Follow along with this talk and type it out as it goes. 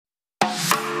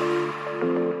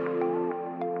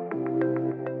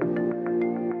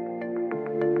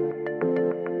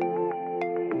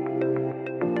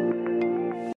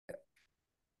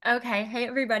Okay, hey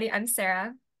everybody, I'm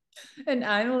Sarah. And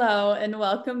I'm Lo, and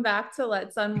welcome back to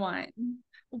Let's Unwind.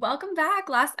 Welcome back.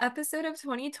 Last episode of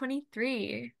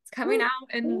 2023. It's coming out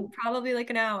in probably like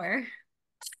an hour.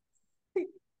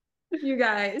 You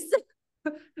guys,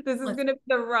 this is Listen, gonna be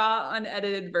the raw,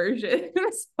 unedited version.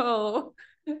 So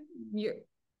you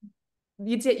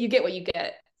you get what you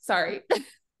get. Sorry.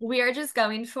 we are just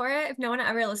going for it. If no one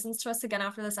ever listens to us again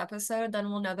after this episode, then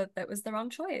we'll know that that was the wrong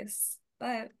choice.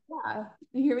 But Yeah,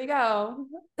 here we go.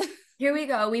 here we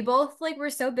go. We both we're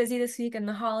so busy this week in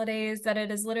the holidays that it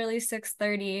is literally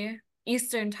 6:30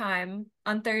 Eastern time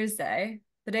on Thursday,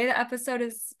 the day the episode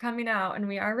is coming out, and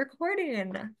we are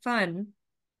recording. Fun.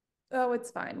 Oh,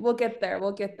 it's fine. We'll get there.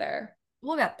 We'll get there.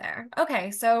 We'll get there. Okay,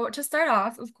 so to start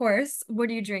off, of course, what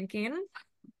are you drinking?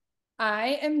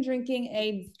 I am drinking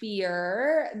a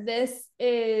beer. This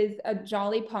is a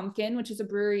Jolly Pumpkin, which is a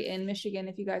brewery in Michigan,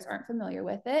 if you guys aren't familiar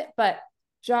with it. But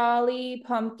Jolly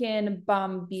Pumpkin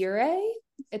Bombire.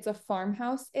 It's a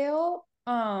farmhouse ale.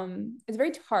 It's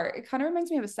very tart. It kind of reminds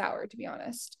me of a sour, to be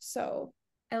honest. So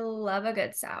I love a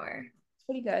good sour. it's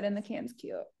pretty good, and the can's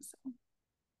cute. So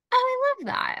Oh, I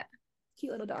love that.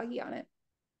 cute little doggy on it.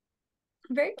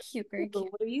 Very cute, very Ooh,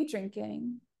 cute. what are you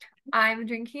drinking? I'm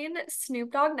drinking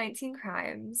Snoop Dogg 19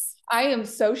 Crimes. I am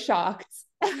so shocked.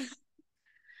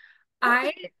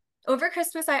 I over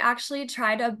Christmas I actually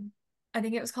tried I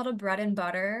think it was called a bread and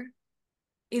butter,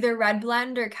 either red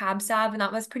blend or cab sav, and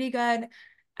that was pretty good.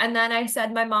 And then I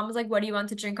said, my mom was like, what do you want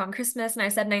to drink on Christmas? And I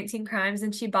said 19 Crimes,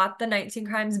 and she bought the 19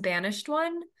 Crimes Banished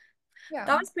one. Yeah,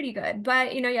 That was pretty good.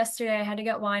 But yesterday I had to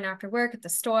get wine after work at the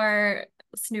store.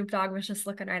 Snoop Dogg was just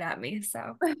looking right at me.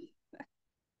 So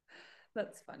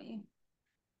that's funny.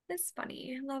 it's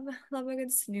funny. Love a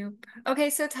good Snoop. Okay,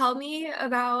 so tell me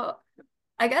about,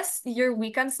 I guess, your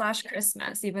weekend slash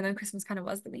Christmas, even though Christmas kind of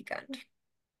was the weekend.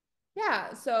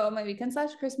 Yeah, so my weekend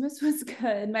slash Christmas was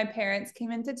good. My parents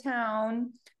came into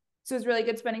town, so it was really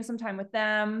good spending some time with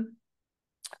them.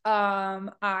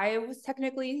 I was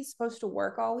technically supposed to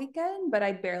work all weekend, but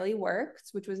I barely worked,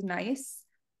 which was nice.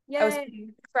 I was Yay.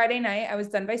 Friday night, I was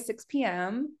done by 6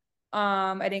 p.m.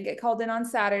 I didn't get called in on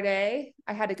Saturday.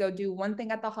 I had to go do one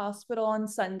thing at the hospital on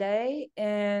Sunday,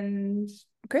 and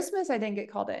Christmas I didn't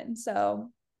get called in. So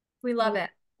We love it.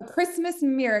 a Christmas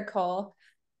miracle.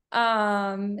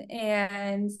 And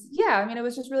yeah, I mean, it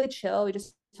was just really chill. We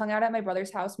just hung out at my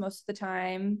brother's house most of the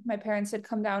time. My parents had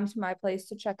come down to my place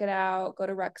to check it out, go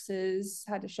to Rex's,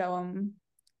 had to show them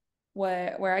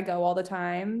where I go all the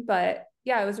time. But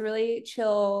yeah, it was a really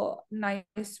chill, nice,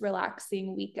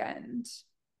 relaxing weekend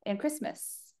and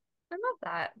Christmas. I love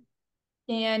that.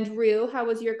 And Rue, how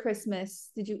was your Christmas?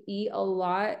 Did you eat a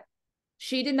lot?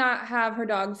 She did not have her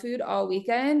dog food all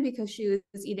weekend because she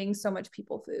was eating so much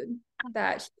people food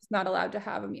that she's not allowed to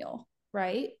have a meal,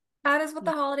 right? That is what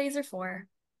the holidays are for.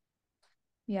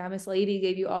 Yeah, Miss Lady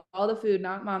gave you all the food,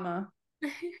 not Mama.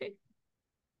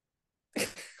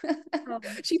 Um,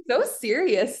 She's so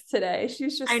serious today.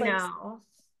 She's I just like, know.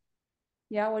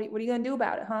 yeah, what are you gonna do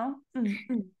about it, huh?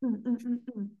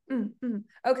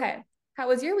 Okay. How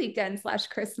was your weekend slash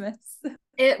Christmas?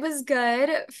 It was good.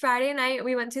 Friday night,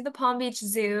 we went to the Palm Beach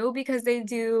Zoo because they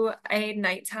do a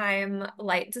nighttime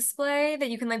light display that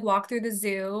you can walk through the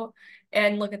zoo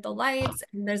and look at the lights.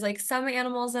 And there's some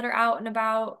animals that are out and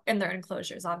about in their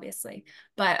enclosures, obviously,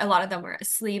 but a lot of them were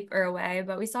asleep or away.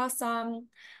 But we saw some.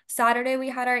 Saturday, we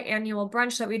had our annual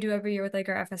brunch that we do every year with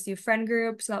our FSU friend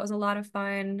group. So that was a lot of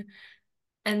fun.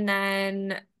 And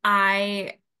then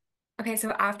okay,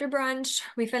 so after brunch,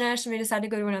 we finished and we decided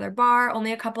to go to another bar.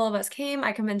 Only a couple of us came.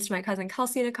 I convinced my cousin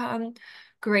Kelsey to come.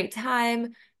 Great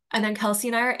time. And then Kelsey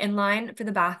and I are in line for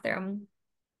the bathroom.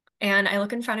 And I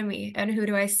look in front of me, and who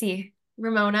do I see?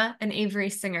 Ramona and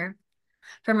Avery Singer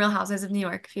from Real Housewives of New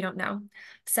York, if you don't know.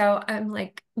 So I'm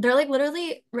they're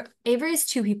literally, Avery's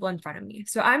two people in front of me.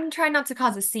 So I'm trying not to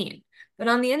cause a scene. But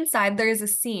on the inside, there is a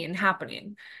scene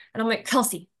happening. And I'm like,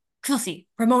 Kelsey,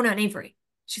 Ramona and Avery.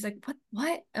 She's like,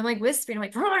 what? I'm whispering, I'm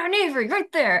like, Ramona and Avery,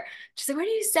 right there. She's like, what are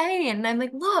you saying? And I'm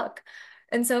like, look.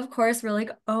 And so, of course, we're like,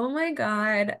 oh my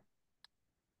God.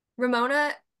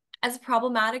 Ramona, as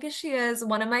problematic as she is,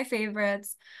 one of my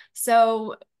favorites.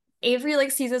 So Avery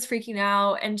sees us freaking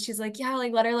out, and she's like, yeah,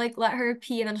 let her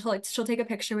pee, and then she'll take a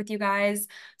picture with you guys.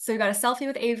 So we got a selfie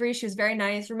with Avery. She was very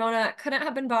nice. Ramona couldn't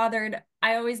have been bothered.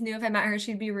 I always knew if I met her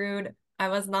she'd be rude. I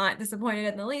was not disappointed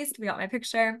in the least. We got my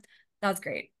picture. That was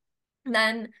great. And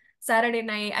then Saturday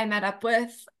night I met up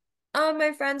with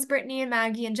my friends Brittany and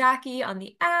Maggie and Jackie on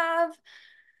the Ave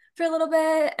for a little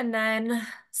bit, and then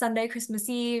Sunday, Christmas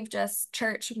Eve, just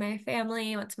church with my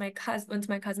family. Went to my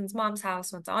cousin's mom's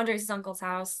house. Went to Andres' uncle's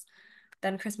house.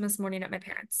 Then Christmas morning at my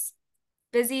parents'.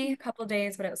 Busy couple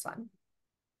days, but it was fun.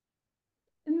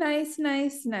 Nice,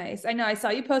 nice, nice. I know I saw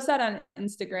you post that on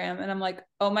Instagram and I'm like,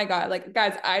 oh my God, like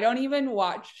guys, I don't even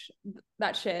watch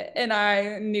that shit. And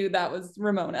I knew that was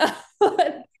Ramona.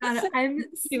 And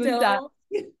She was that.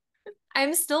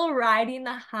 I'm still riding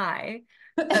the high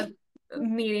of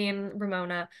meeting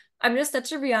Ramona. I'm just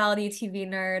such a reality TV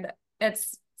nerd.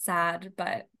 It's sad,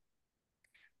 but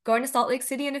going to Salt Lake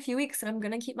City in a few weeks, and I'm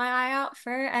gonna keep my eye out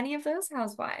for any of those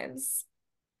housewives.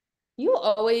 You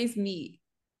always meet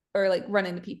or like run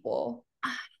into people.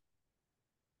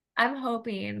 I'm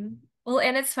hoping. Well,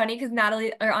 and it's funny because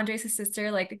Natalie or Andres'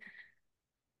 sister, like,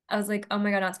 I was like, oh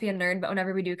my God, not to be a nerd, but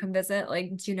whenever we do come visit,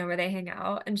 like, do you know where they hang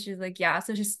out? And she's like, yeah.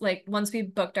 So she's like, once we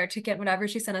booked our ticket, whatever,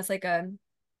 she sent us like a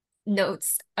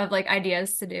notes of like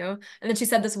ideas to do. And then she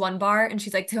said this one bar and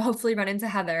she's like, to hopefully run into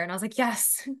Heather. And I was like,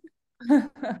 yes. That's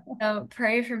So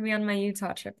pray for me on my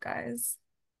Utah trip, guys.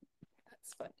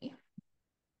 funny.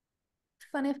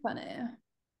 Funny, funny.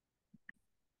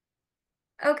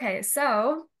 Okay,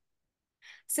 so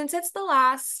since it's the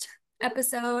last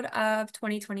episode of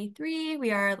 2023,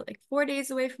 we are like 4 days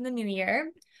away from the new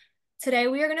year. Today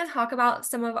we are going to talk about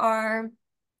some of our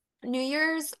New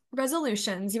Year's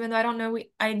resolutions, even though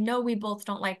I know we both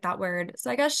don't like that word. So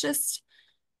I guess just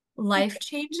life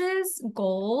changes,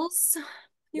 goals,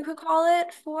 you could call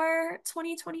it for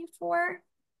 2024.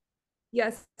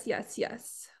 Yes, yes,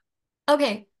 yes.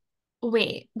 Okay,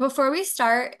 wait, before we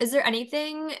start, is there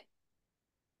anything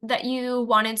that you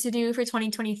wanted to do for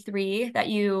 2023 that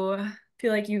you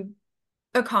feel like you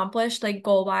accomplished, like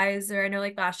goal wise? Or I know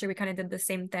like last year we kind of did the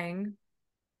same thing.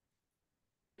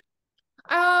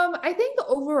 I think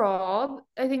overall,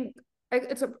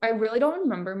 I really don't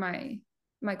remember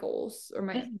my goals or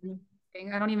my Mhm.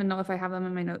 thing. I don't even know if I have them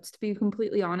in my notes to be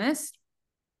completely honest.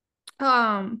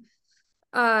 Um,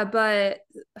 but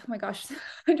oh my gosh,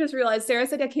 I just realized Sarah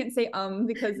said I can't say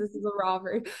because this is a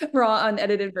raw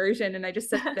unedited version, and I just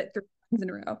said it 3 times in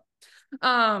a row.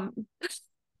 Um, It's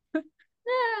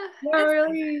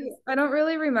fine. I don't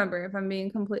really remember if I'm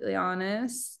being completely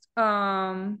honest.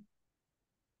 I'm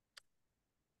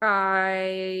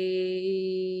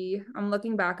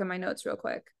looking back at my notes real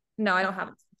quick. No, I don't have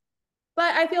it.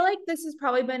 But I feel like this has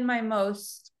probably been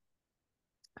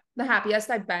the happiest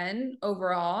I've been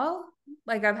overall.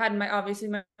 Like I've had obviously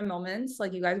my moments,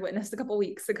 like you guys witnessed a couple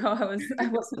weeks ago. I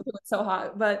wasn't feeling so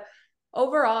hot, but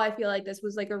overall, I feel like this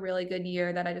was like a really good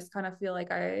year that I just kind of feel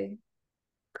like I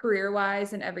career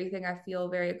wise and everything, I feel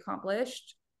very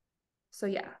accomplished. So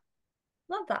yeah,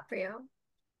 Love that for you.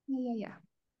 yeah.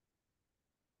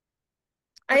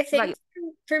 I What about you?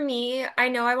 think for me, I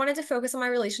know I wanted to focus on my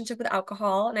relationship with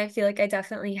alcohol, and I feel like I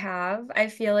definitely have. I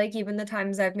feel like even the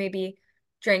times I've maybe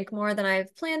drank more than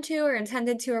I've planned to or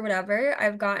intended to or whatever,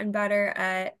 I've gotten better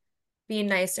at being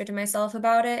nicer to myself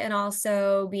about it and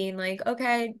also being like,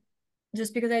 okay,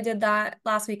 just because I did that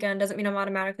last weekend doesn't mean I'm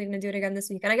automatically going to do it again this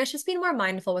weekend. I guess just being more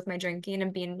mindful with my drinking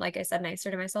and being, like I said, nicer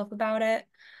to myself about it.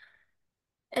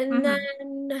 And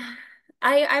Mm-hmm. then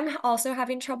I'm also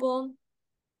having trouble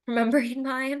remembering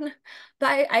mine.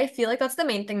 But I feel like that's the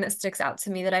main thing that sticks out to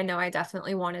me that I know I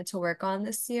definitely wanted to work on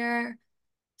this year.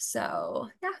 So,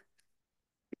 yeah,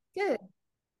 Good.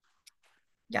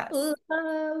 yes.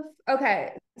 Love.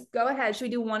 Okay, go ahead. Should we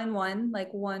do one and one,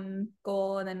 like one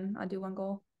goal, and then I'll do one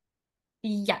goal?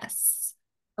 Yes.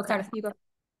 Start Okay, us you go.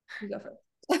 You go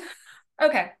first. off.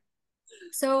 Okay.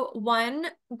 So, one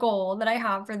goal that I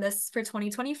have for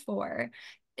 2024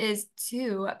 is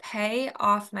to pay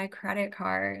off my credit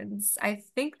cards. I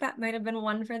think that might have been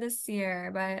one for this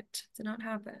year, but did not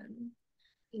happen.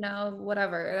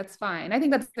 Whatever. That's fine. I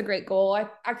think that's a great goal.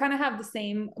 I kind of have the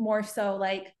same, more so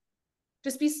like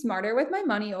just be smarter with my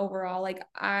money overall. Like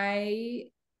I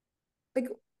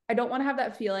don't want to have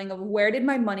that feeling of where did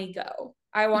my money go?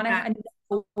 I want Yeah. to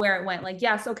know where it went. Like,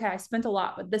 yes, okay, I spent a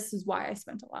lot, but this is why I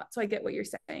spent a lot. So I get what you're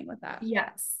saying with that.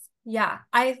 Yes. Yeah.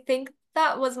 I think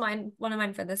that was one of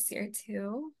mine for this year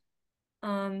too.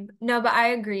 No, but I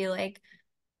agree, like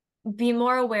be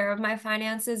more aware of my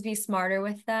finances, be smarter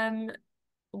with them.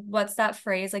 What's that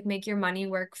phrase? Like make your money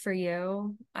work for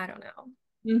you. I don't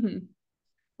know. Mm-hmm.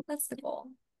 That's the goal.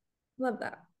 Love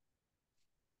that.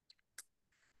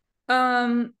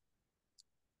 Um,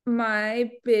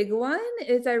 my big one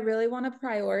is I really want to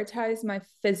prioritize my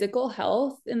physical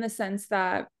health in the sense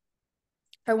that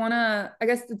I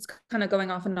guess it's kind of going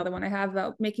off another one I have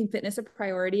about making fitness a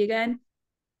priority again.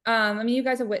 I mean, you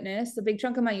guys have witnessed a big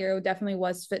chunk of my year definitely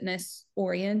was fitness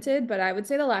oriented, but I would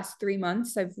say the last 3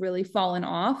 months I've really fallen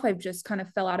off. I've just kind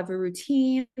of fell out of a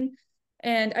routine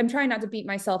And I'm trying not to beat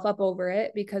myself up over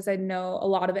it because I know a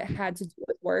lot of it had to do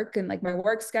with work and like my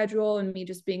work schedule and me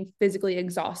just being physically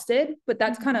exhausted. But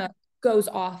that's kind of goes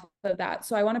off of that.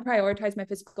 So I want to prioritize my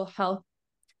physical health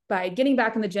by getting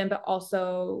back in the gym, but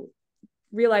also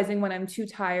realizing when I'm too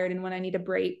tired and when I need a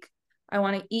break. I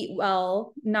want to eat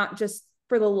well, not just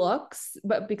for the looks,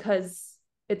 but because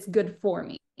it's good for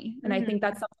me. And I think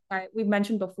that's something we've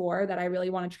mentioned before that I really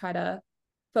want to try to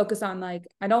focus on. Like,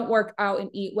 I don't work out and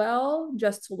eat well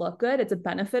just to look good. It's a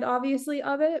benefit, obviously,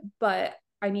 of it, but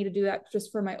I need to do that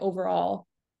just for my overall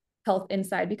health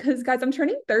inside because, guys, I'm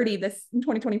turning 30 this in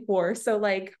 2024. So,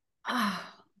 like,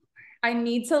 I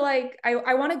need to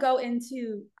I want to go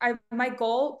into my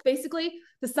goal basically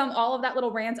to sum all of that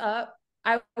little rant up.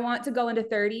 I want to go into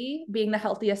 30 being the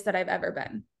healthiest that I've ever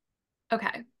been.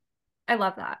 Okay. I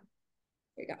love that.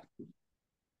 There you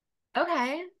go.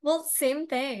 Okay. Well, same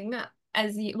thing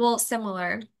as you, well,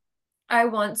 similar. I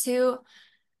want to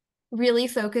really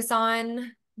focus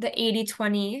on the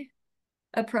 80-20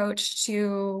 approach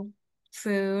to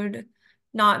food,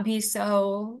 not be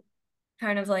so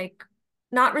kind of like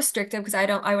not restrictive because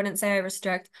I wouldn't say I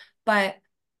restrict, but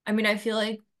I mean, I feel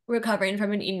like recovering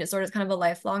from an eating disorder is kind of a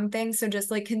lifelong thing. So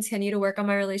just like continue to work on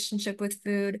my relationship with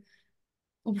food,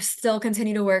 still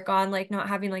continue to work on like not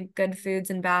having like good foods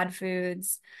and bad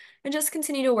foods, and just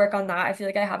continue to work on that. I feel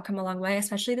like I have come a long way,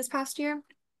 especially this past year.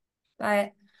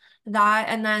 But that,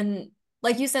 and then,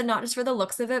 like you said, not just for the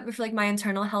looks of it, but for like my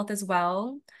internal health as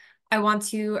well. I want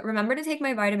to remember to take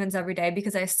my vitamins every day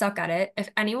because I suck at it. If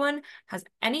anyone has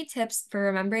any tips for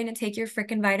remembering to take your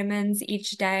freaking vitamins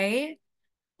each day,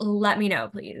 let me know,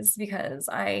 please, because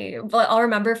I'll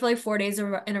remember for like 4 days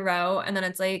in a row, and then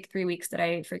it's like 3 weeks that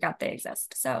I forgot they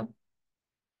exist. So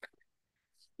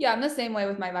Yeah, I'm the same way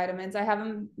with my vitamins.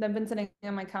 They've been sitting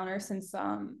on my counter since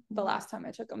the last time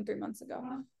I took them 3 months ago.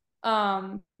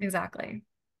 Um, exactly.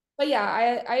 but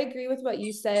yeah, I agree with what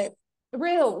you said.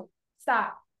 Real,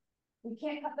 stop. We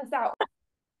can't cut this out.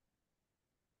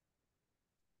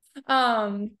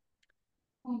 Um,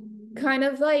 kind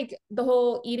of like the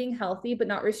whole eating healthy but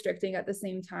not restricting at the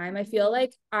same time. I feel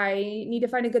like I need to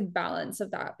find a good balance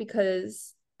of that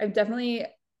because I've definitely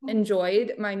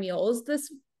enjoyed my meals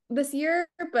this year,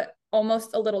 but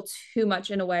almost a little too much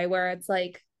in a way where it's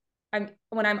like I'm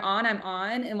on,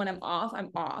 and when I'm off,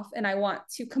 I'm off. And I want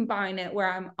to combine it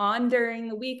where I'm on during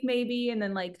the week maybe and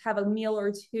then like have a meal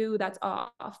or two that's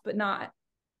off, but not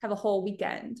have a whole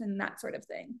weekend and that sort of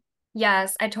thing.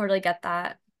 Yes, I totally get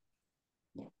that.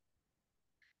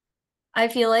 I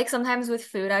feel like sometimes with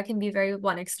food, I can be very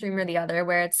one extreme or the other,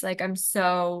 where it's like I'm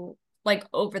so like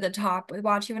over the top with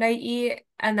watching what I eat.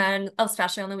 And then,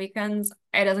 especially on the weekends,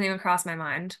 it doesn't even cross my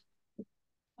mind.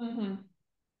 Mm-hmm.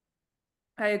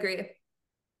 I agree.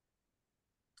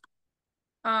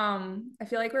 I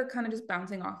feel like we're kind of just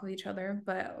bouncing off of each other,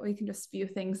 but we can just spew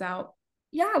things out.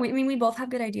 Yeah, I mean, we both have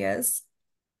good ideas.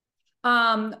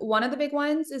 One of the big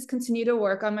ones is continue to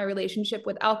work on my relationship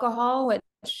with alcohol,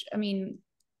 which I mean,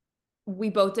 we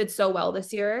both did so well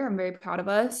this year. I'm very proud of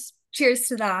us. Cheers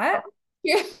to that.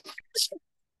 Yeah.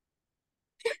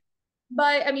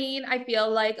 But I mean, I feel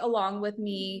like along with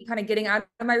me kind of getting out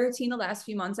of my routine the last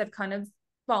few months, I've kind of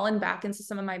fallen back into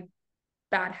some of my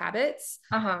bad habits.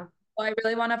 Uh-huh. So I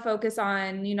really want to focus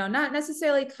on, not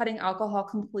necessarily cutting alcohol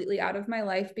completely out of my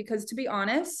life because to be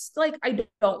honest, like I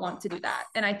don't want to do that.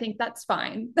 And I think that's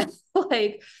fine.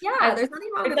 Like Yeah, I there's nothing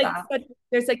wrong it's with like that.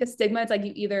 there's like a stigma. It's like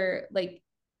you either like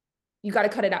you got to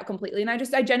cut it out completely. And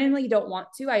I genuinely don't want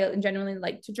to. I genuinely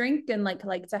like to drink and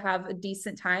like to have a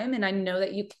decent time. And I know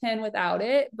that you can without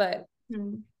it, but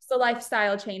Hmm. it's the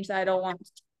lifestyle change that I don't want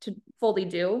to fully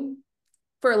do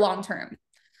for long term.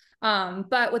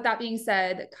 But with that being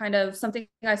said, kind of something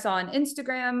I saw on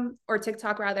Instagram or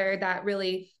TikTok rather that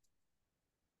really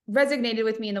resonated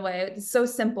with me in a way. It's so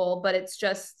simple, but it's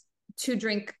just to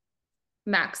drink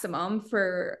maximum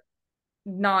for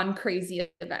non-crazy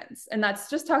events. And that's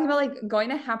just talking about like going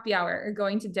to happy hour or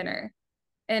going to dinner.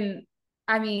 And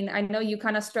I mean, I know you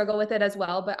kind of struggle with it as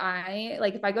well, but I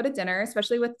like if I go to dinner,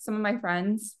 especially with some of my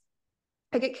friends,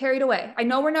 I get carried away. I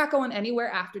know we're not going anywhere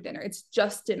after dinner. It's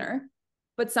just dinner.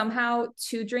 But somehow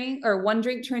one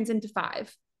drink turns into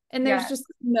five. And Yeah.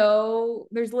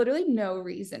 there's literally no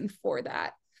reason for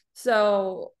that.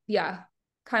 So yeah,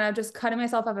 kind of just cutting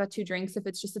myself off at two drinks if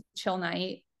it's just a chill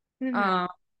night. Hmm. Um,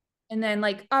 and then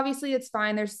like obviously it's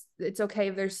fine. It's okay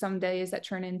if there's some days that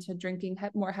turn into drinking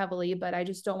more heavily, but I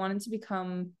just don't want it to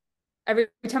become every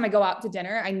time I go out to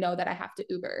dinner, I know that I have to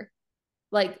Uber.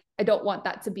 Like I don't want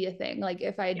that to be a thing. Like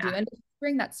if I do Yeah. end up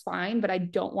Ubering, that's fine, but I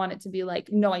don't want it to be like,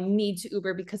 no, I need to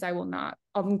Uber because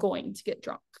I'm going to get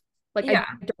drunk. Like I Yeah.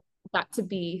 don't want that to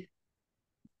be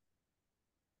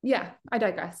yeah, I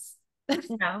digress.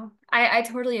 No, I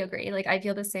totally agree. Like I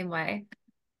feel the same way.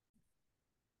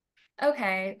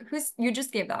 Okay, you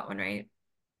just gave that one, right?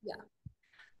 Yeah.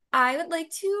 I would like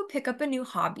to pick up a new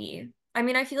hobby. I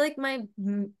mean, I feel like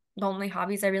the only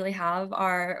hobbies I really have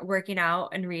are working out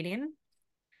and reading.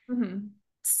 Hmm.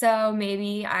 So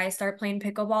maybe I start playing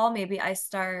pickleball. Maybe I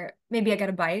get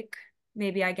a bike.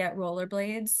 Maybe I get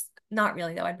rollerblades. Not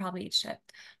really though. I'd probably eat shit.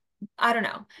 I don't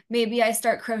know. Maybe I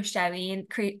start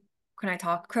can I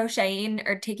talk? Crocheting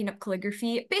or taking up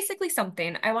calligraphy. Basically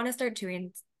something. I want to start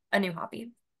doing a new hobby.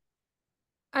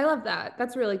 I love that.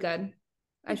 That's really good.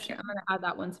 Thank you. I'm gonna add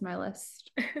that one to my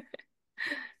list.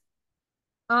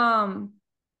 Um,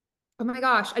 oh my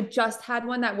gosh, I just had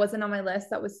one that wasn't on my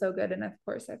list that was so good, and of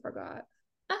course I forgot.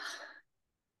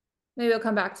 Maybe it'll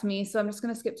come back to me. So I'm just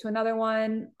gonna skip to another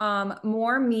one.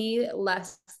 More me,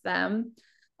 less them.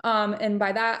 And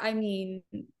by that I mean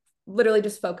literally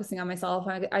just focusing on myself.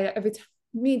 I every time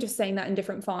me just saying that in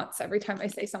different fonts every time I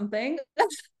say something.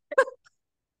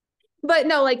 But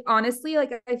no, like honestly,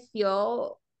 like I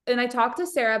feel, and I talked to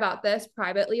Sarah about this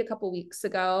privately a couple weeks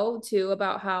ago too,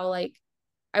 about how like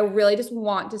I really just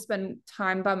want to spend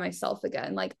time by myself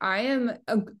again. Like I'm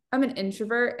an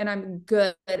introvert and I'm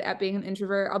good at being an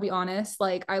introvert. I'll be honest.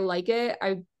 Like I like it.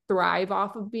 I thrive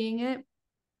off of being it.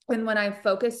 And when I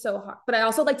focus so hard, but I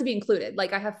also like to be included.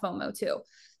 Like I have FOMO too. So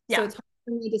Yeah. it's hard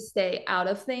for me to stay out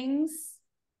of things,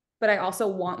 but I also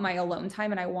want my alone time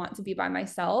and I want to be by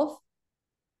myself.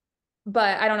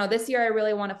 But I don't know, this year I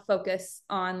really want to focus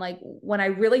on like when I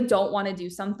really don't want to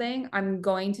do something, I'm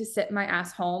going to sit my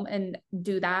ass home and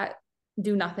do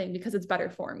nothing because it's better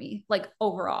for me. Like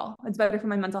overall, it's better for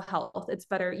my mental health. It's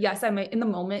better. Yes, I might in the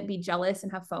moment be jealous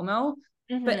and have FOMO,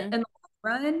 but Hmm. in the long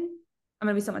run, I'm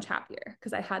gonna be so much happier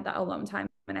because I had that alone time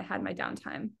and I had my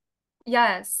downtime.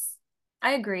 Yes,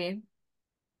 I agree.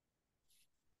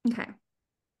 Okay.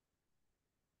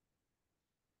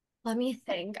 Let me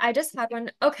think. I just had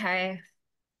one. Okay.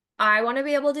 I want to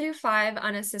be able to do 5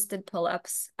 unassisted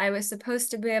pull-ups. I was supposed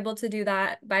to be able to do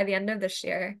that by the end of this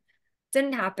year.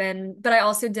 Didn't happen, but I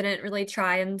also didn't really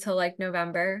try until like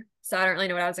November. So I don't really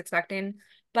know what I was expecting.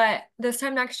 But this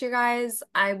time next year, guys,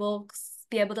 I will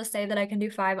be able to say that I can do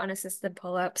 5 unassisted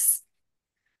pull-ups.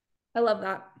 I love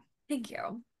that. Thank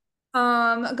you.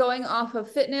 Going off of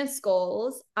fitness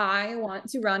goals, I want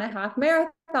to run a half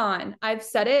marathon. I've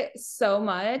said it so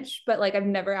much, but like I've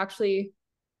never actually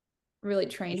really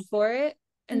trained for it.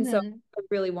 And so Hmm. I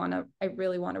really want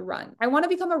to run. I want to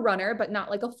become a runner, but not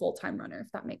like a full-time runner,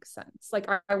 if that makes sense. Like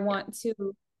I Yeah. want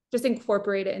to just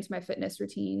incorporate it into my fitness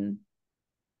routine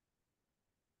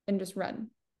and just run.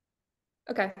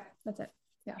 Okay, that's it.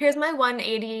 Yeah. Here's my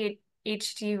 180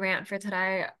 HD rant for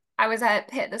today. I was at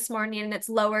Pitt this morning and it's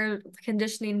lower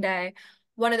conditioning day.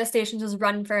 One of the stations was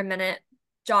run for a minute,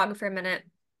 jog for a minute.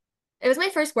 It was my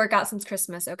first workout since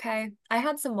Christmas, okay? I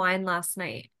had some wine last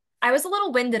night. I was a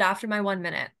little winded after my 1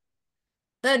 minute.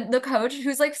 The coach,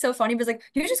 who's like so funny, was like,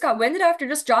 "You just got winded after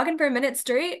just jogging for a minute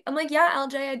straight?" I'm like, "Yeah,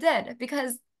 LJ, I did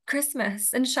because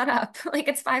Christmas and shut up." Like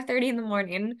it's 5:30 in the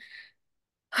morning.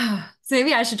 So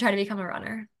maybe I should try to become a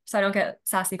runner so I don't get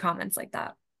sassy comments like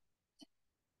that.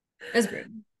 It was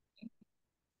rude.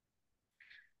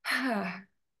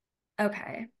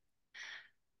 Okay.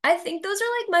 I think those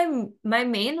are like my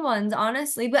main ones,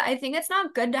 honestly, but I think it's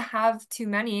not good to have too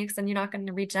many because then you're not going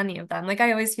to reach any of them. Like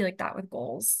I always feel like that with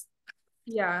goals.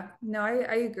 Yeah. No,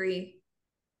 I agree.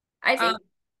 I Um, think,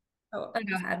 oh, oh,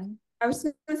 go ahead. I was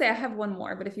gonna say I have one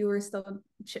more, but if you were still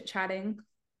chit-chatting.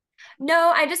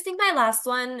 No, I just think my last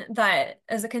one that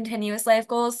is a continuous life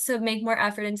goal is to make more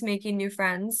effort into making new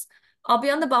friends. I'll be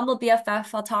on the Bumble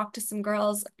BFF. I'll talk to some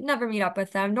girls, never meet up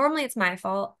with them. Normally it's my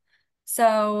fault.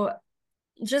 So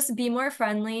just be more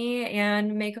friendly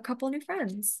and make a couple new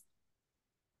friends.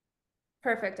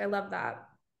 Perfect. I love that.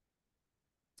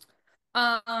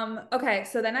 Okay,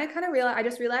 so then I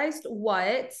just realized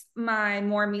what my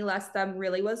more me less them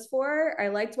really was for. I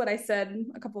liked what I said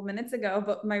a couple minutes ago,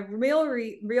 but my real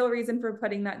reason for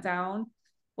putting that down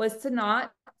was to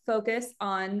not focus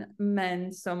on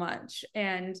men so much.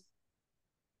 And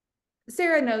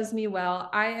Sarah knows me well.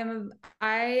 I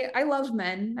love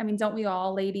men. I mean, don't we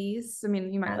all, ladies? I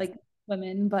mean, you might Yes. like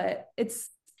women, but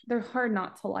they're hard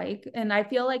not to like. And I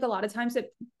feel like a lot of times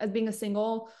as being a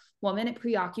single woman, it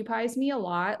preoccupies me a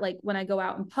lot. Like when I go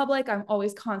out in public, I'm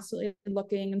always constantly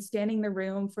looking and scanning the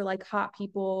room for like hot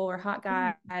people or hot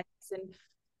guys. Mhm. And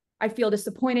I feel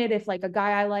disappointed if like a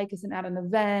guy I like isn't at an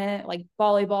event, like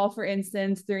volleyball, for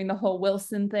instance, during the whole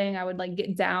Wilson thing, I would like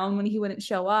get down when he wouldn't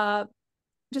show up,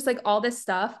 just like all this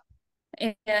stuff.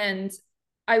 And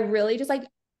I really just like,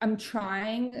 I'm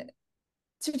trying.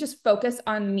 to just focus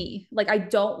on me. Like I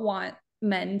don't want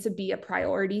men to be a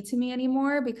priority to me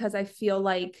anymore because I feel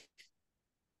like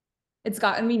it's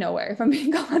gotten me nowhere, if I'm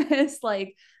being honest.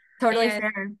 Like, Totally and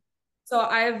fair. so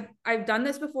I've done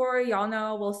this before. Y'all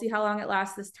know, we'll see how long it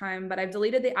lasts this time, but I've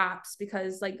deleted the apps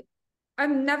because like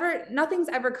nothing's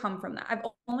ever come from that. I've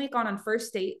only gone on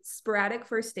first dates, sporadic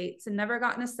first dates, and never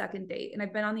gotten a second date. And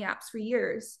I've been on the apps for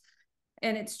years.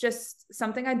 And it's just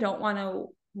something I don't want to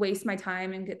waste my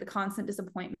time and get the constant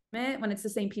disappointment when it's the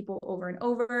same people over and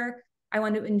over. I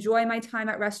want to enjoy my time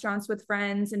at restaurants with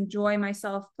friends, enjoy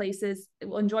myself places,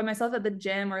 enjoy myself at the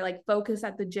gym or like focus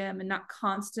at the gym and not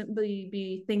constantly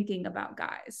be thinking about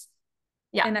guys.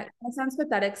 Yeah. And that sounds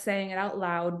pathetic saying it out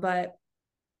loud, but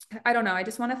I don't know. I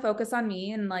just want to focus on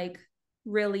me and like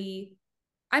really,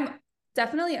 I'm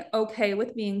definitely okay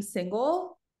with being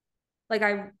single. Like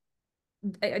I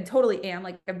totally am.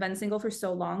 Like I've been single for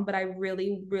so long, but I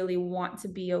really, really want to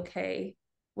be okay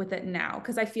with it now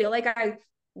because I feel like I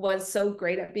was so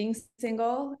great at being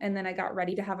single and then I got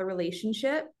ready to have a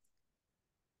relationship.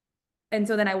 And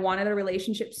so then I wanted a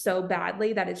relationship so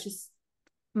badly that it's just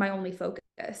my only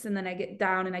focus. And then I get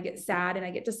down and I get sad and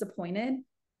I get disappointed.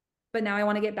 But now I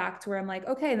want to get back to where I'm like,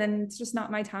 okay, then it's just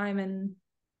not my time and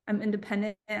I'm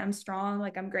independent, I'm strong,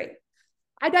 like I'm great.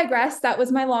 I digress. That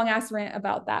was my long ass rant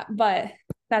about that, but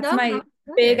that's No, my no,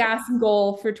 big good. ass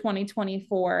goal for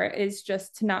 2024 is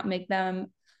just to not make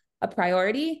them a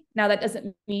priority. Now that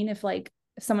doesn't mean if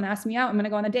someone asks me out, I'm going to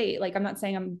go on a date. Like I'm not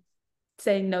saying I'm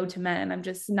saying no to men. I'm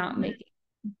just not making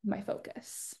my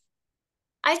focus.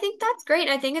 I think that's great.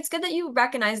 I think it's good that you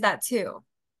recognize that too.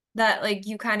 That like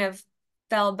you kind of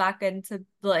fell back into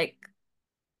like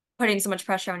putting so much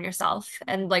pressure on yourself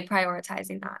and like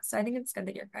prioritizing that. So I think it's good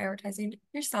that you're prioritizing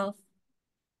yourself.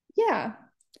 Yeah.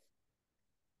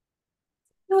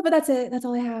 No, but that's it. That's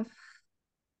all I have.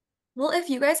 Well, if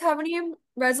you guys have any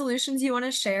resolutions you want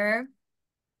to share,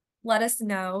 let us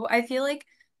know. I feel like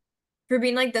for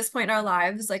being like this point in our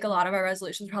lives, like a lot of our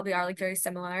resolutions probably are like very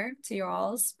similar to your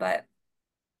all's, but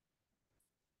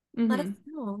let us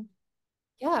Mm-hmm. know.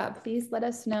 Yeah, please let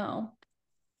us know.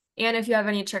 And if you have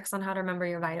any tricks on how to remember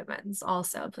your vitamins,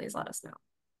 also please let us know.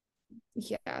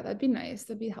 Yeah, that'd be nice.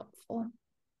 That'd be helpful.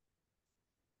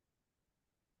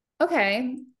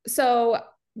 Okay, so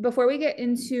before we get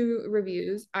into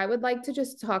reviews, I would like to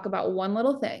just talk about one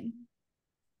little thing.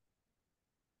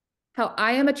 How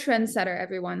I am a trendsetter,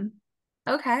 everyone.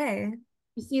 Okay.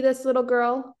 You see this little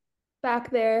girl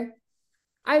back there?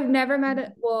 I've never met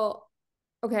it. Well,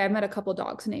 okay, I've met a couple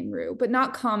dogs named Rue, but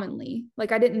not commonly.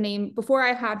 Like I didn't name before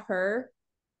I had her,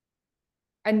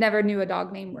 I never knew a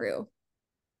dog named Rue.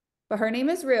 But her name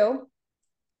is Rue.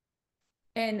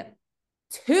 And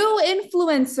two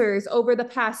influencers over the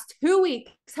past 2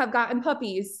 weeks have gotten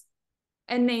puppies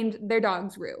and named their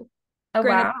dogs Rue. Oh,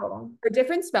 Granted, wow. for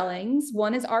different spellings.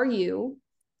 One is RU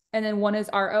and then one is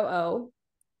ROO.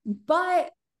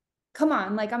 But come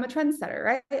on, like I'm a trendsetter,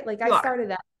 right? Like I You are. started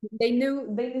that.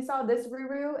 They saw this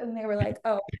Ruru and they were like,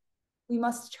 oh, we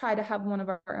must try to have one of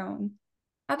our own.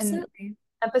 And Absolutely.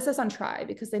 emphasis on try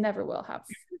because they never will have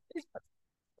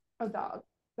a dog.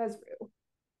 That's Rue.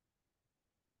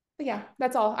 But yeah,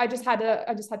 that's all. I just had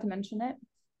to mention it.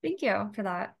 Thank you for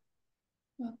that.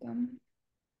 Welcome.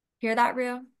 Hear that,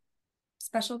 Rue?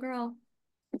 Special girl.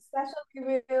 Special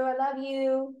Rue, I love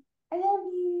you. I love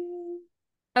you.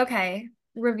 Okay.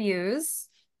 Reviews.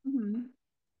 Mm-hmm.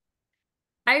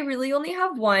 I really only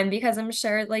have one because I'm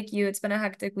sure, like you, it's been a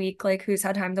hectic week. Like, who's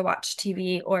had time to watch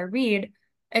TV or read?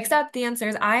 Except the answer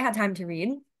is I had time to read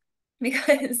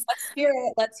because Let's hear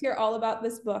it. Let's hear all about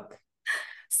this book.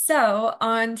 so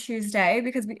on Tuesday,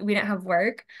 because we didn't have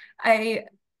work, I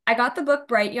I got the book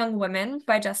Bright Young Women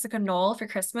by Jessica Knoll for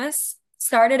Christmas.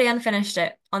 Started and finished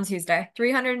it on Tuesday.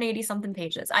 380 something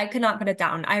pages. I could not put it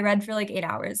down. I read for like 8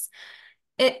 hours.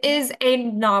 It is a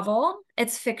novel.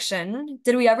 It's fiction.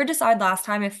 Did we ever decide last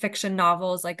time if fiction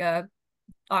novel is like a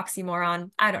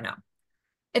oxymoron? I don't know.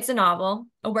 It's a novel,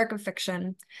 a work of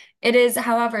fiction. It is,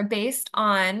 however, based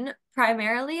on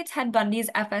primarily Ted Bundy's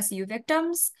FSU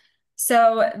victims.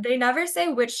 So they never say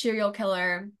which serial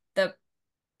killer the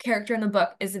character in the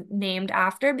book is named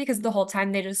after because the whole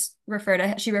time they just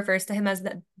she refers to him as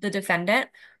the defendant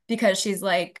because she's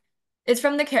like, it's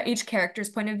from each character's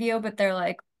point of view, but they're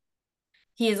like,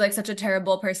 he is like such a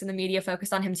terrible person. The media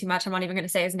focused on him too much. I'm not even going to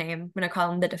say his name. I'm going to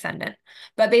call him the defendant.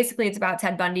 But basically, it's about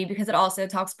Ted Bundy because it also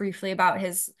talks briefly about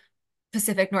his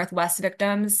Pacific Northwest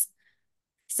victims.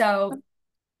 So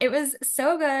it was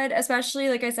so good, especially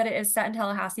like I said, it is set in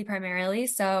Tallahassee primarily.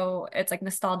 So it's like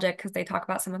nostalgic because they talk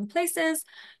about some of the places,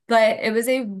 but it was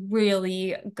a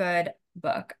really good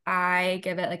book. I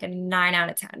give it like a 9 out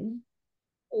of 10.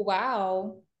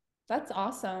 Wow. That's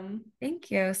awesome.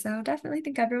 Thank you. So definitely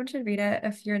think everyone should read it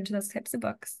if you're into those types of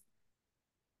books.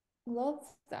 Love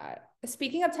that.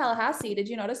 Speaking of Tallahassee, did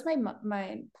you notice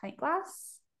my pint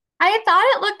glass? I thought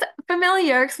it looked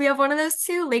familiar because we have one of those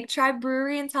too, Lake Tribe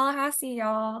Brewery in Tallahassee,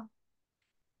 y'all.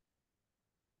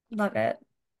 Love it.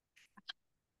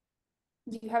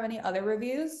 Do you have any other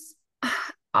reviews?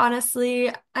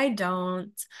 Honestly, I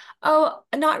don't. Oh,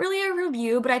 not really a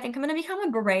review, but I think I'm gonna become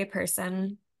a beret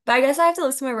person. But I guess I have to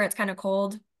live somewhere where it's kind of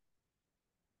cold.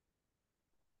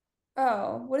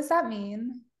 Oh, what does that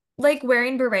mean? Like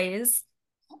wearing berets.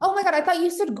 Oh my God, I thought you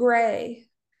said gray.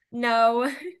 No,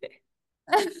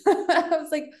 I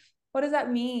was like, what does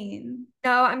that mean?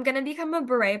 no, I'm gonna become a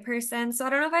beret person. So I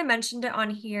don't know if I mentioned it on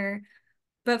here,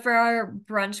 but for our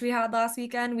brunch we had last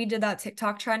weekend, we did that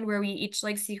TikTok trend where we each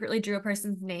like secretly drew a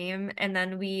person's name and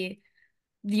then we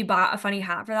bought a funny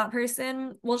hat for that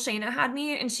person. Well, Shayna had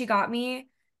me and she got me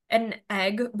an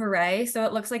egg beret, so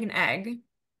it looks like an egg,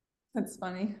 That's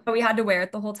funny. but we had to wear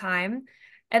it the whole time.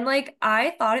 And like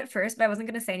I thought at first, but I wasn't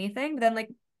gonna say anything. But then like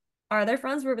our other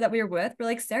friends that we were with were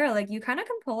like, Sarah, like you kind of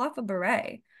can pull off a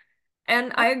beret.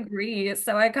 And I agree.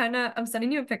 So I'm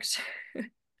sending you a picture.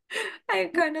 I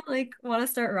kind of like want to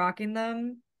start rocking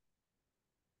them.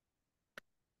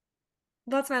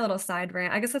 That's my little side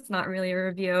rant. I guess that's not really a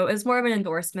review. It's more of an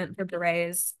endorsement for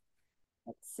berets.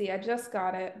 Let's see, I just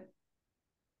got it.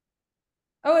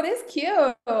 Oh, it is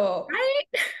cute. Right?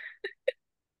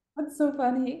 That's so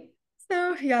funny.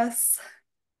 So, yes.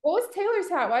 What was Taylor's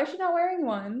hat? Why is she not wearing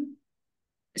one?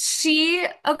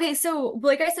 Okay, so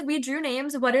like I said, we drew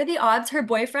names. What are the odds her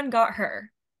boyfriend got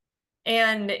her?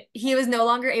 And he was no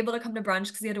longer able to come to brunch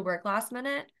because he had to work last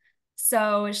minute.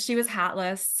 So she was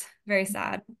hatless. Very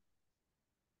sad.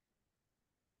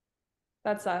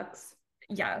 That sucks.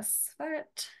 Yes,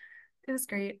 but it was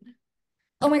great.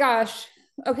 Oh my gosh.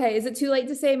 Okay, is it too late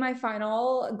to say my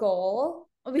final goal?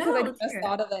 Because No, I let's just hear it.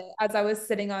 thought of it as I was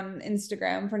sitting on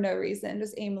Instagram for no reason,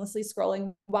 just aimlessly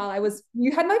scrolling while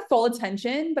you had my full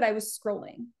attention, but I was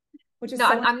scrolling, which No,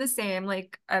 is so, I'm the same.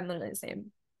 Like I'm literally the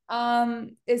same.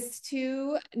 is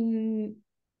to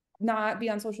not be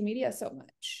on social media so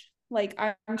much. Like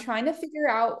I'm trying to figure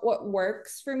out what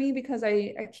works for me because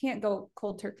I can't go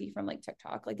cold turkey from like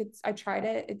TikTok. Like I tried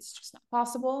it, it's just not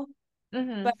possible.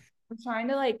 Hmm. But I'm trying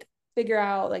to like figure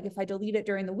out like if I delete it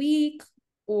during the week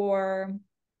or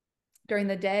during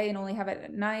the day and only have it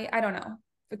at night. I don't know.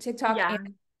 For TikTok and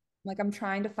Yeah. like I'm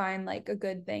trying to find like a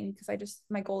good thing because I just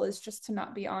my goal is just to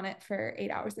not be on it for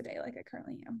 8 hours a day like I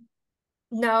currently am.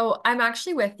 No, I'm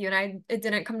actually with you, and it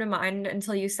didn't come to mind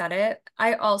until you said it.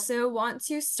 I also want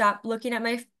to stop looking at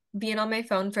my being on my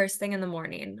phone first thing in the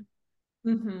morning.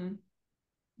 Mm-hmm.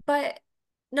 But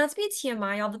not to be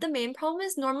TMI, y'all, but the main problem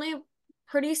is normally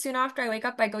pretty soon after I wake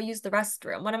up, I go use the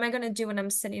restroom. What am I gonna do when I'm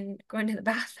sitting going to the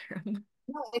bathroom?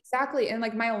 No, exactly. And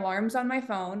like my alarm's on my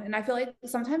phone. And I feel like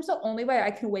sometimes the only way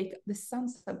I can wake this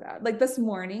sounds so bad. Like this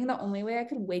morning, the only way I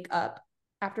could wake up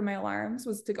after my alarms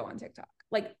was to go on TikTok.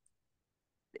 Like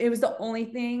it was the only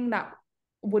thing that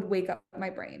would wake up my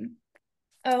brain.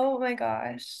 Oh my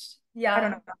gosh. I don't Yeah.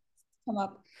 know. Come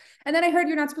up. And then I heard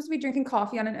you're not supposed to be drinking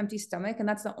coffee on an empty stomach. And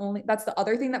that's the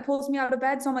other thing that pulls me out of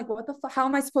bed. So I'm like, what the fuck? How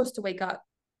am I supposed to wake up?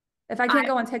 If I I can't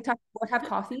go on TikTok or have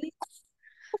coffee?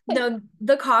 Like, No,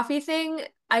 the coffee thing,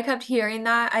 I kept hearing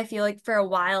that. I feel like for a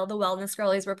while the wellness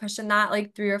girlies were pushing that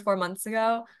like 3 or 4 months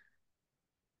ago.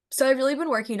 So I've really been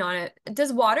working on it.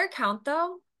 Does water count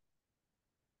though?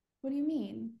 what do you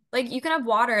mean? Like you can have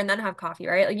water and then have coffee,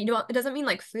 right? Like you don't, it doesn't mean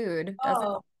like food, does it?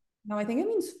 Oh, no, I think it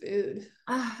means food.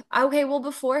 Okay, well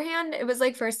beforehand it was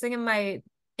like first thing in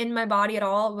my body at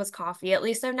all was coffee. At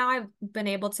least I've been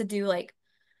able to do like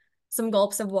some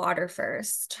gulps of water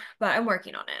first, but I'm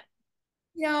working on it.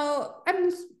 You know,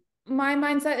 my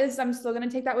mindset is I'm still going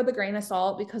to take that with a grain of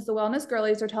salt because the wellness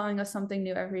girlies are telling us something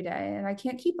new every day and I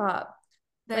can't keep up.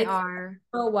 They Like are.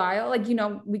 for a while, like,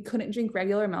 we couldn't drink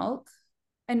regular milk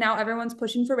and now everyone's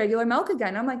pushing for regular milk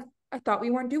again. I'm like, I thought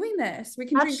we weren't doing this. We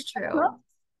can drink That's true. milk.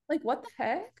 Like, what the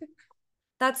heck?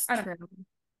 That's I don't true.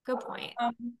 Good point.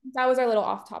 know. That was our little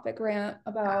off topic rant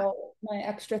about my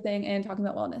extra thing and talking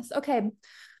about wellness. Okay,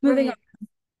 moving Review. on.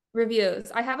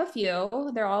 Reviews. I have a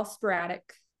few. They're all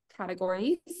sporadic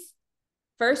categories.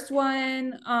 First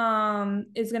one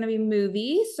is gonna be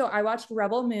movies. So I watched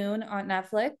Rebel Moon on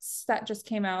Netflix. That just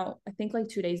came out, I think like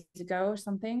 2 days ago or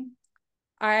something.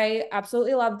 I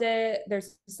absolutely loved it.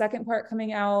 There's a second part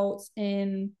coming out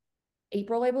in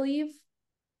April, I believe.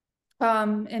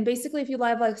 And basically if you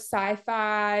love like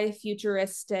sci-fi,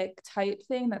 futuristic type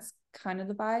thing, that's kind of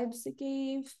the vibes it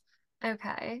gave.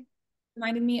 Okay.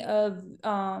 Reminded me of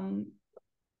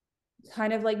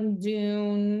kind of like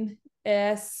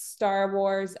Dune-esque, Star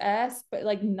Wars-esque, but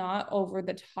like not over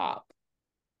the top.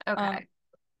 Um, Okay.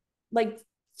 like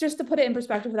just to put it in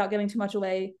perspective without giving too much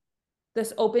away,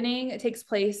 this opening, it takes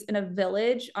place in a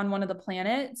village on one of the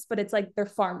planets, but it's like they're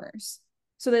farmers.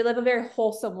 So they live a very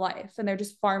wholesome life and they're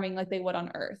just farming like they would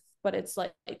on Earth. But it's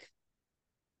like,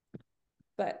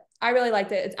 but I really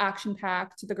liked it. It's action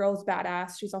packed. The girl's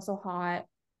badass. She's also hot.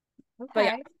 But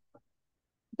yeah, Okay.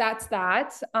 that's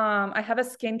that. I have a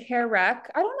skincare rec.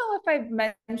 I don't know if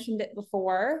I've mentioned it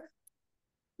before,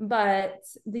 but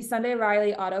the Sunday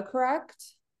Riley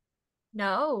autocorrect.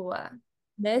 No.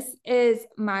 This is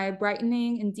my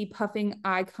brightening and depuffing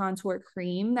eye contour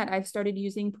cream that I've started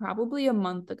using probably a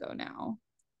month ago now.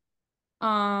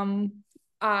 Um,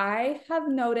 I have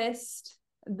noticed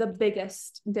the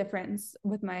biggest difference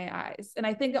with my eyes. And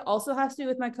I think it also has to do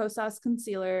with my Kosas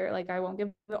concealer. Like I won't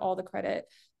give it all the credit,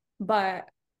 but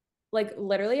like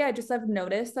literally I just have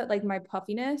noticed that like my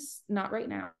puffiness, not right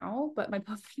now, but my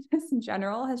puffiness in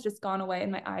general has just gone away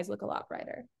and my eyes look a lot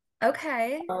brighter.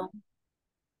 Okay. So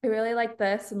I really like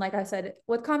this. And like I said,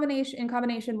 with combination in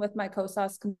combination with my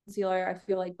Kosas concealer, I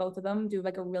feel like both of them do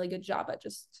like a really good job at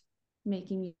just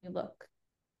making you look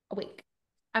awake.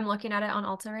 I'm looking at it on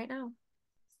Ulta right now.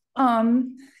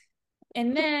 Um,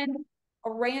 and then a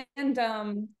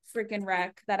random freaking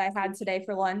wreck that I had today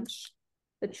for lunch,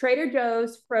 the Trader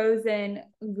Joe's frozen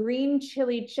green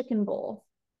chili chicken bowl.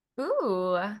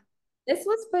 Ooh. This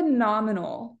was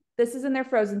phenomenal. This is in their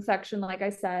frozen section, like I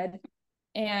said.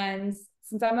 And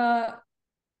since I'm a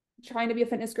trying to be a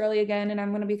fitness girly again, and I'm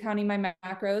going to be counting my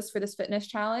macros for this fitness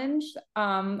challenge.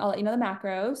 I'll let you know the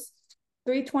macros: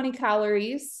 320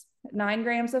 calories, 9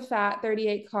 grams of fat,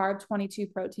 38 carb, 22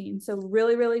 protein. So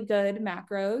really, really good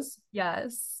macros.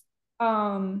 Yes.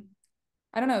 Um,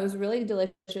 I don't know, it was really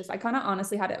delicious. I kind of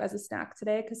honestly had it as a snack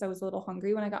today because I was a little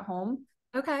hungry when I got home.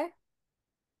 Okay.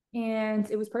 And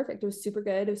it was perfect. It was super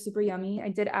good. It was super yummy. I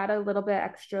did add a little bit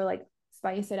extra like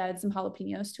spice. I added some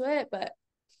jalapenos to it, but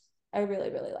I really,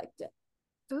 really liked it.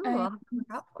 Ooh, And I'll have to look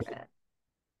out for it.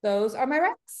 those are my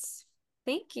recs.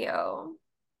 Thank you.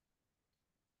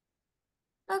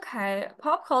 Okay.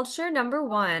 Pop culture number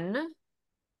one.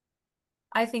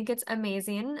 I think it's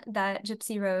amazing that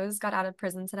Gypsy Rose got out of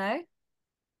prison today.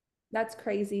 That's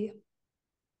crazy.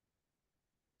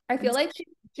 I feel like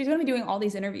she's going to be doing all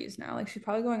these interviews now. Like she's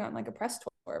probably going on like a press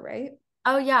tour, right?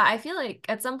 Oh yeah, I feel like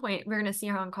at some point we're gonna see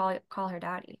her on call her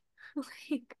daddy.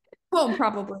 Like, Well,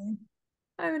 probably.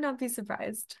 I would not be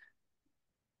surprised.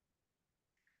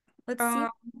 Let's Uh,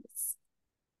 see.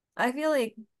 I feel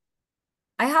like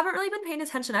I haven't really been paying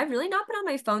attention. I've really not been on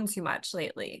my phone too much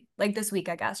lately. Like this week,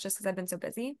 I guess, just because I've been so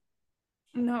busy.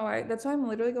 no, that's why I'm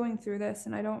literally going through this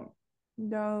and I don't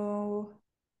know.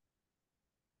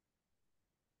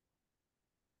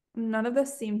 None of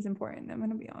this seems important. I'm going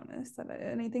to be honest.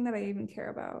 Anything that I even care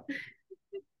about.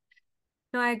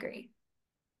 No, I agree.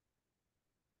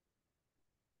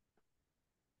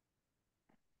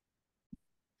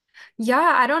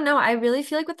 Yeah, I don't know. I really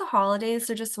feel like with the holidays,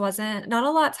 there just wasn't not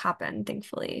a lot's happened,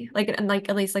 thankfully. Like and like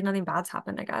at least like nothing bad's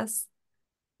happened, I guess.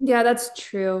 Yeah, that's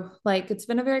true. Like it's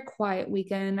been a very quiet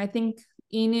weekend. I think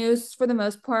E News for the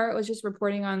most part was just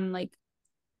reporting on like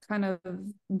kind of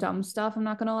dumb stuff, I'm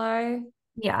not gonna lie.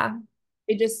 Yeah.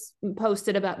 They just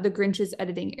posted about the Grinch's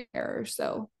editing error.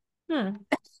 So Hmm.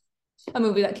 a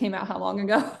movie that came out how long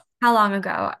ago? How long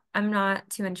ago? I'm not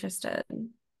too interested.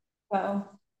 So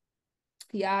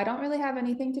yeah, I don't really have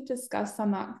anything to discuss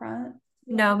on that front.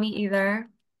 Yeah. No, me either.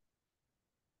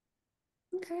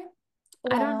 Okay. I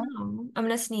don't Well, know. I'm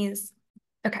gonna sneeze.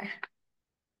 Okay.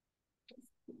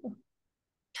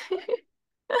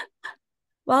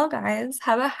 Well, guys,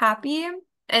 have a happy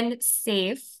and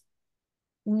safe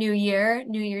New Year,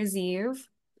 New Year's Eve.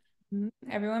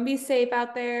 everyone be safe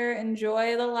out there.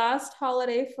 Enjoy the last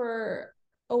holiday for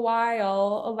a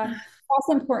while. A last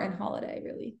important holiday,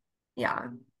 really. Yeah.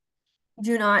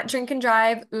 Do not drink and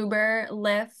drive, Uber,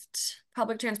 Lyft,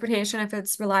 public transportation if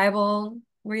it's reliable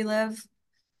where you live.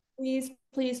 Please,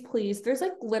 please, please. There's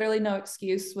like literally no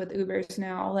excuse with Ubers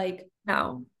now. Like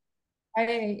No.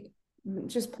 I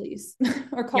just please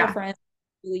or call a Yeah. friend,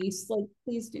 please. Like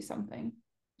please do something.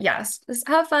 Yes. Just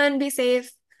have fun, be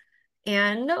safe,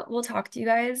 and we'll talk to you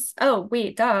guys. Oh,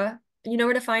 wait, duh. You know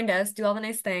where to find us. Do all the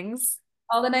nice things.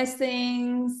 All the nice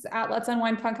things at Let's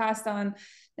Unwind Podcast on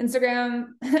Instagram,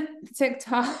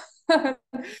 TikTok,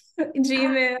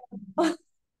 Gmail, um,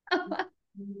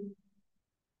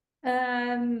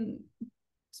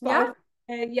 Yeah.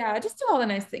 Spotify. Yeah, just do all the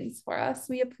nice things for us.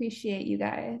 We appreciate you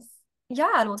guys.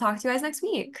 Yeah, and we'll talk to you guys next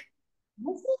week.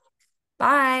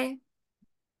 Bye.